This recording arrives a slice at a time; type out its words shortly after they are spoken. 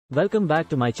Welcome back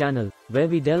to my channel, where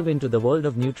we delve into the world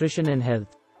of nutrition and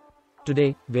health.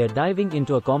 Today, we are diving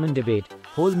into a common debate,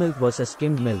 whole milk versus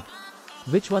skimmed milk.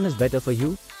 Which one is better for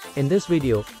you? In this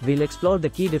video, we'll explore the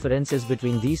key differences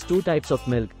between these two types of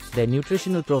milk, their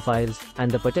nutritional profiles,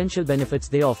 and the potential benefits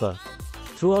they offer.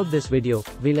 Throughout this video,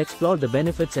 we'll explore the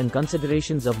benefits and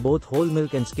considerations of both whole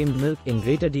milk and skimmed milk in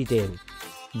greater detail.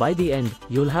 By the end,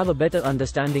 you'll have a better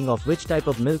understanding of which type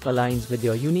of milk aligns with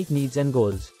your unique needs and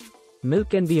goals.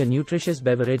 Milk can be a nutritious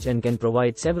beverage and can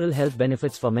provide several health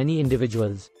benefits for many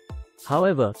individuals.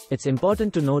 However, it's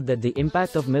important to note that the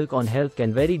impact of milk on health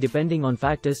can vary depending on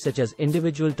factors such as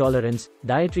individual tolerance,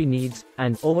 dietary needs,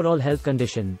 and overall health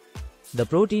condition. The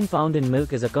protein found in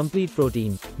milk is a complete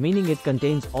protein, meaning it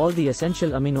contains all the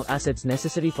essential amino acids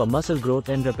necessary for muscle growth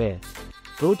and repair.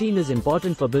 Protein is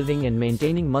important for building and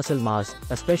maintaining muscle mass,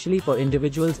 especially for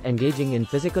individuals engaging in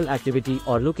physical activity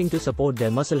or looking to support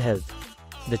their muscle health.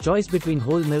 The choice between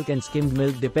whole milk and skimmed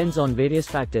milk depends on various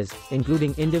factors,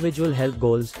 including individual health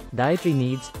goals, dietary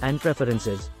needs, and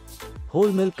preferences.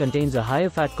 Whole milk contains a higher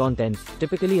fat content,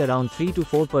 typically around 3 to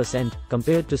 4%,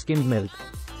 compared to skimmed milk.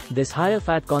 This higher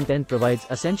fat content provides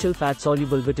essential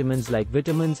fat-soluble vitamins like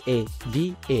vitamins A,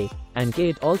 D, A, and K.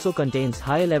 It also contains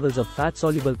higher levels of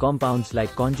fat-soluble compounds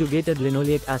like conjugated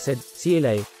linoleic acid,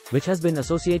 CLA, which has been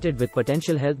associated with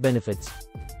potential health benefits.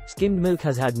 Skimmed milk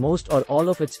has had most or all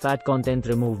of its fat content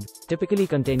removed, typically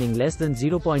containing less than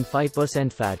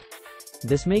 0.5% fat.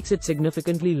 This makes it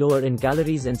significantly lower in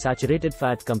calories and saturated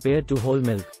fat compared to whole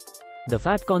milk. The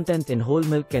fat content in whole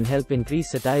milk can help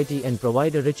increase satiety and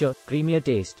provide a richer, creamier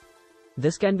taste.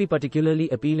 This can be particularly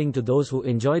appealing to those who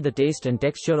enjoy the taste and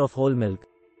texture of whole milk.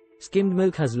 Skimmed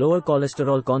milk has lower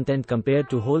cholesterol content compared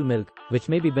to whole milk, which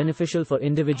may be beneficial for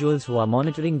individuals who are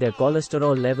monitoring their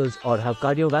cholesterol levels or have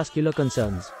cardiovascular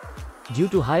concerns. Due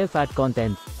to higher fat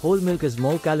content, whole milk is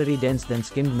more calorie-dense than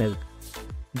skimmed milk.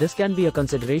 This can be a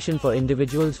consideration for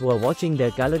individuals who are watching their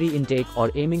calorie intake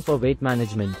or aiming for weight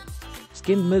management.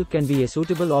 Skimmed milk can be a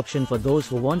suitable option for those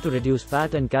who want to reduce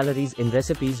fat and calories in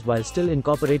recipes while still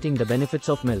incorporating the benefits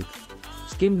of milk.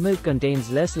 Skimmed milk contains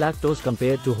less lactose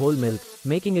compared to whole milk,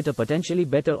 making it a potentially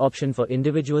better option for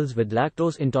individuals with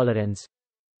lactose intolerance.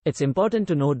 It's important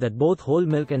to note that both whole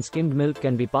milk and skimmed milk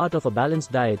can be part of a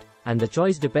balanced diet, and the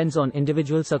choice depends on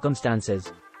individual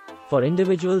circumstances. For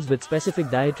individuals with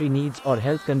specific dietary needs or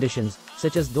health conditions,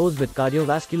 such as those with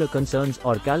cardiovascular concerns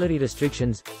or calorie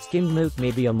restrictions, skimmed milk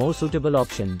may be a more suitable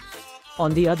option.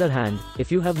 On the other hand,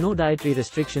 if you have no dietary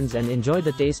restrictions and enjoy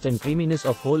the taste and creaminess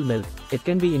of whole milk, it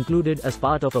can be included as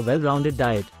part of a well-rounded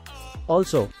diet.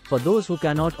 Also, for those who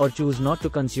cannot or choose not to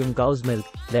consume cow's milk,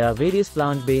 there are various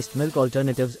plant-based milk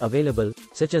alternatives available,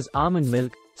 such as almond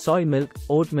milk, soy milk,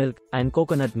 oat milk, and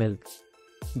coconut milk.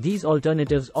 These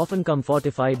alternatives often come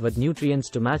fortified with nutrients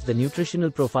to match the nutritional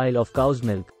profile of cow's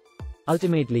milk.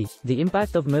 Ultimately, the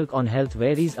impact of milk on health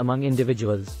varies among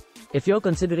individuals. If you're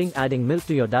considering adding milk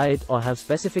to your diet or have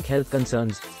specific health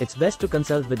concerns, it's best to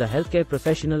consult with a healthcare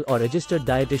professional or registered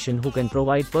dietitian who can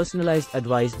provide personalized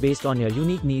advice based on your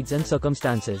unique needs and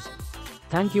circumstances.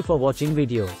 Thank you for watching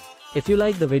video. If you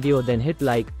like the video, then hit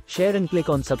like, share and click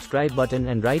on subscribe button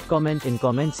and write comment in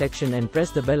comment section and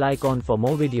press the bell icon for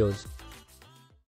more videos.